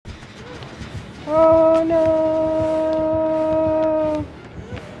Oh no!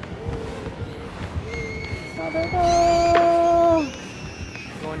 Mother, no!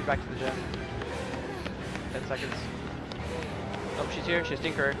 Going back to the gym. 10 seconds. Oh, she's here. She's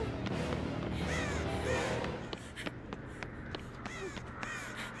Stinker.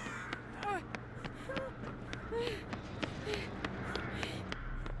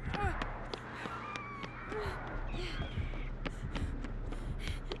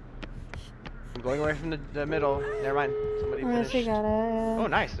 I'm going away from the middle. Never mind. Somebody Oh, finished. she got it. Oh,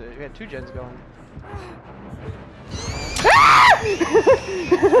 nice. We had 2 gens going.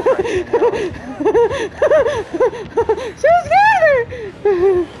 She was scared!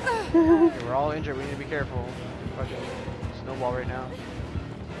 Okay, we're all injured. We need to be careful. Fucking snowball right now.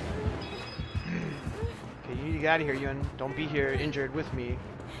 Okay, you need to get out of here, Yun. Don't be here injured with me.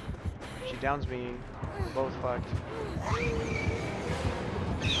 If she downs me, we're both fucked.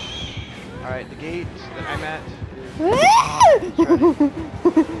 Alright, the gate that I'm at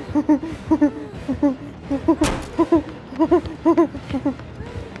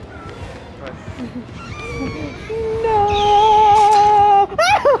No!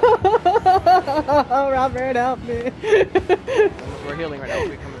 Robert, help me! we're healing right now. We'll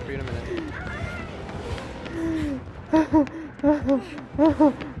be coming for you in a minute.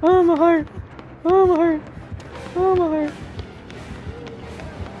 Oh, my heart! Oh, my heart! Oh, my heart!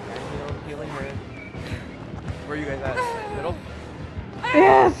 Healing her. Where are you guys at? Middle?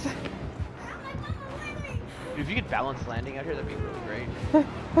 Yes! Dude, if you could balance landing out here, that'd be really great.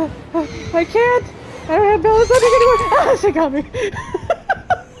 I can't! I don't have balance landing anymore! Ah, she got me!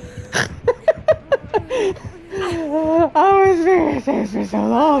 I was very safe for so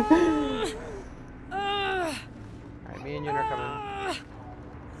long! Alright, me and Yun are coming.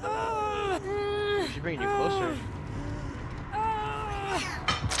 She's bringing you closer.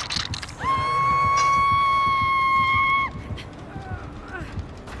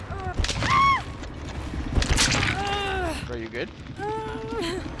 Are you good?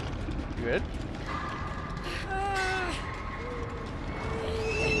 You good?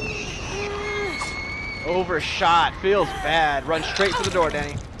 Overshot. Feels bad. Run straight for the door,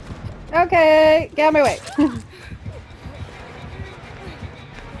 Danny. Okay, get out of my way.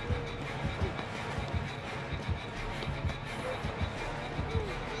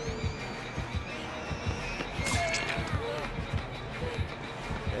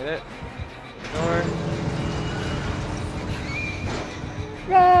 Hit it. Door.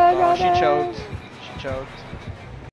 Run, Oh, Robert! she choked. She choked.